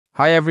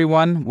Hi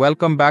everyone,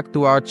 welcome back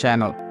to our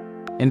channel.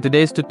 In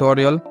today's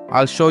tutorial,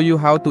 I'll show you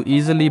how to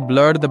easily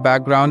blur the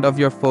background of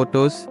your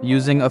photos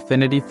using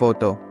Affinity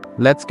Photo.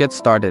 Let's get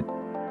started.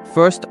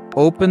 First,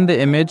 open the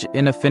image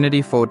in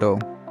Affinity Photo.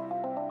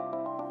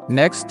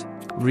 Next,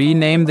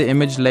 rename the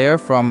image layer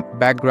from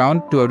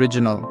background to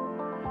original.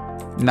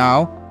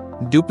 Now,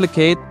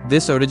 duplicate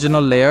this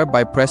original layer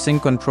by pressing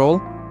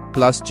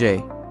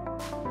Ctrl+J.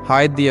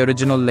 Hide the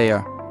original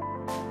layer.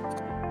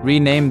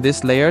 Rename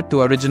this layer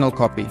to original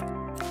copy.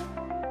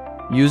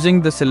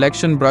 Using the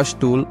selection brush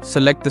tool,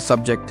 select the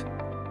subject.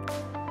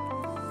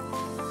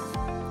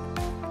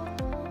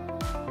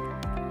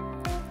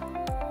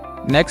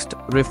 Next,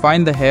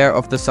 refine the hair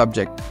of the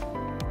subject.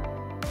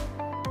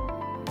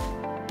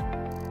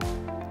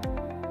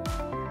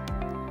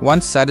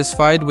 Once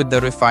satisfied with the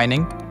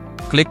refining,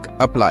 click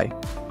Apply.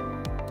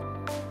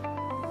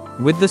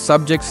 With the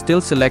subject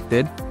still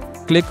selected,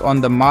 click on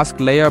the Mask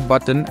Layer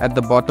button at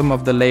the bottom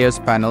of the Layers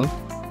panel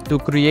to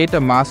create a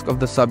mask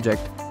of the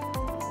subject.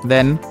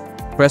 Then,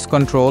 press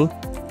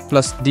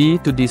Ctrl+D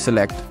to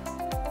deselect.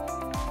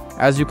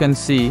 As you can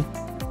see,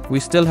 we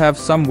still have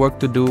some work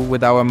to do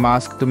with our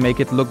mask to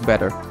make it look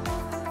better.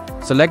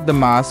 Select the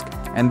mask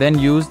and then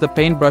use the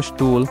paintbrush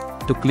tool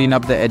to clean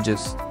up the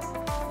edges.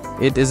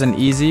 It is an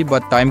easy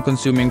but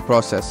time-consuming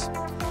process.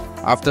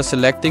 After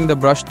selecting the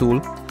brush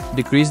tool,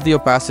 decrease the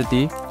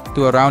opacity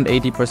to around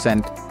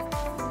 80%.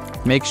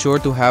 Make sure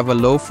to have a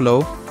low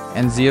flow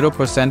and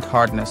 0%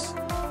 hardness.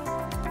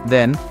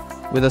 Then,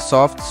 with a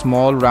soft,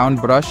 small, round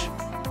brush,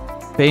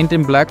 paint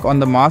in black on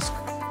the mask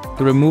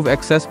to remove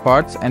excess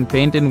parts and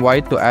paint in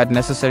white to add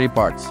necessary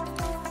parts.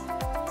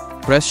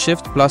 Press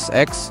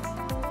Shift+X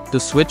to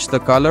switch the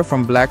color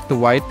from black to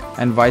white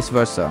and vice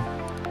versa.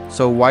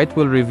 So white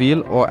will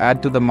reveal or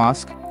add to the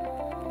mask,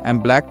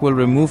 and black will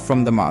remove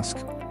from the mask.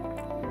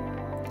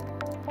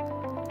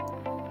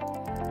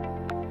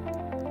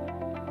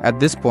 At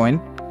this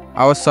point,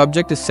 our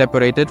subject is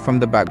separated from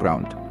the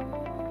background.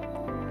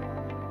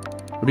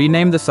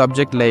 Rename the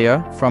subject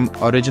layer from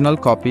original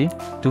copy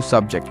to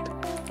subject.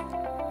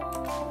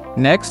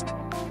 Next,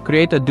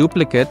 create a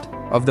duplicate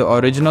of the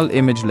original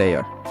image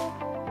layer.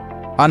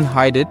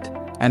 Unhide it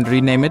and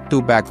rename it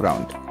to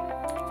background.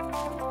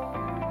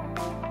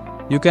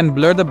 You can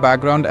blur the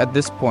background at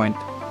this point,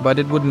 but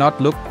it would not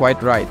look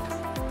quite right.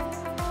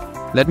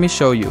 Let me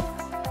show you.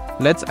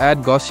 Let's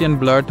add Gaussian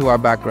blur to our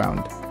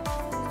background.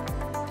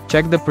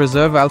 Check the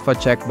Preserve Alpha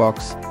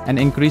checkbox and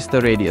increase the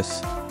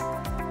radius.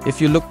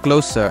 If you look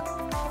closer,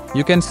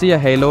 you can see a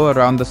halo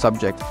around the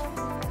subject.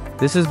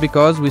 This is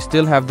because we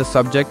still have the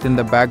subject in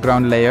the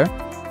background layer,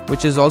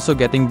 which is also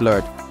getting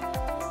blurred.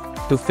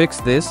 To fix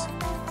this,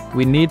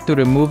 we need to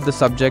remove the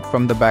subject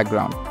from the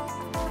background.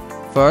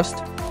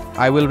 First,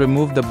 I will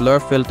remove the blur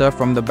filter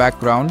from the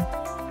background.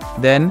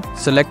 Then,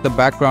 select the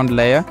background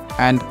layer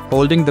and,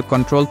 holding the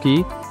Ctrl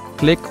key,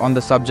 click on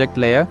the subject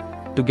layer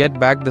to get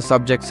back the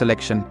subject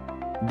selection.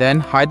 Then,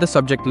 hide the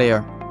subject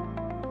layer.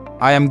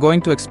 I am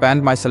going to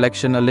expand my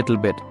selection a little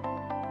bit.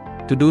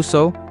 To do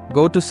so,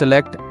 go to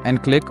Select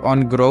and click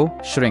on Grow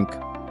Shrink.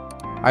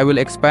 I will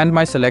expand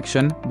my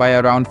selection by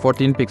around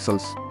 14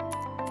 pixels.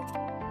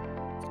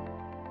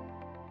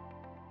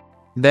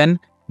 Then,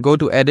 go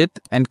to Edit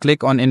and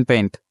click on In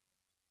Paint.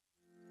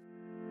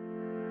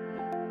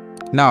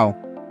 Now,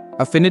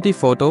 Affinity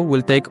Photo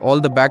will take all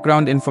the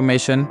background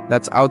information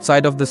that's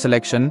outside of the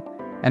selection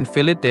and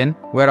fill it in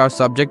where our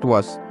subject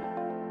was.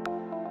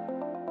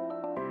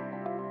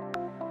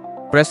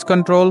 Press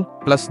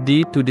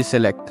Ctrl+D to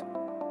deselect.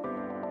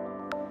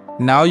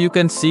 Now you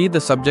can see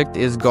the subject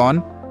is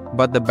gone,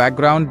 but the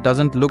background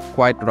doesn't look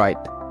quite right.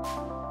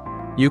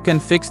 You can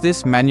fix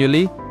this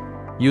manually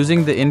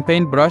using the In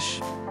Paint brush.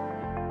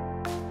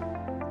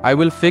 I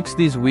will fix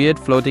these weird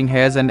floating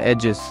hairs and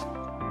edges.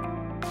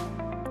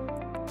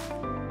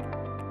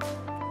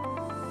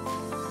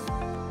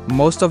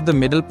 Most of the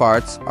middle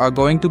parts are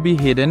going to be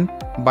hidden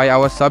by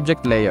our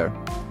subject layer,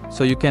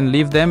 so you can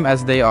leave them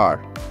as they are.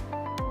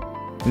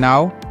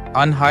 Now,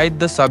 unhide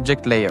the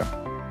subject layer.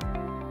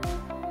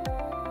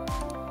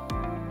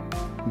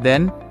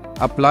 Then,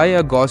 apply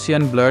a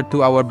Gaussian blur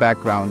to our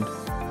background.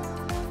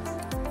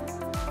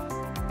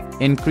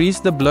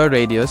 Increase the blur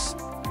radius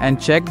and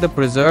check the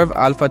Preserve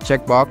Alpha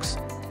checkbox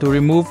to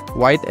remove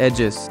white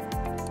edges.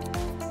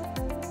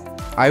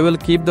 I will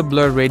keep the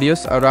blur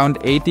radius around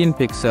 18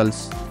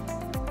 pixels.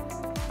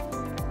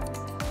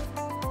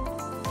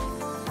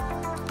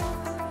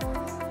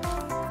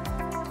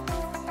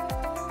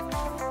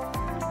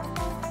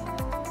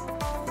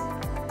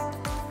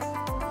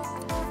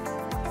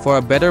 For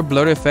a better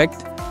blur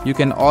effect, you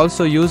can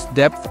also use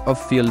depth of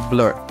field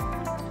blur.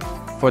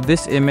 For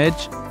this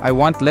image, I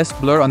want less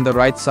blur on the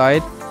right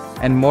side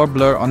and more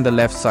blur on the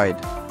left side.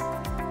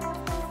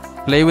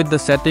 Play with the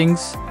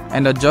settings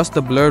and adjust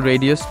the blur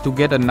radius to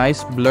get a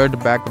nice blurred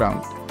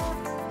background.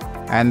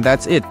 And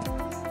that's it.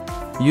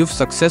 You've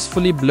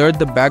successfully blurred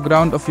the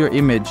background of your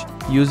image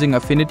using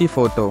Affinity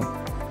Photo.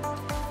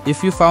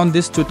 If you found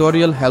this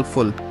tutorial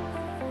helpful,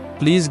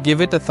 please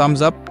give it a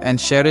thumbs up and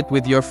share it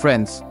with your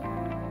friends.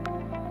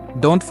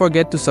 Don't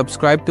forget to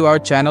subscribe to our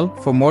channel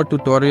for more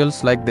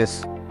tutorials like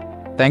this.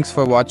 Thanks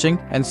for watching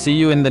and see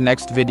you in the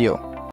next video.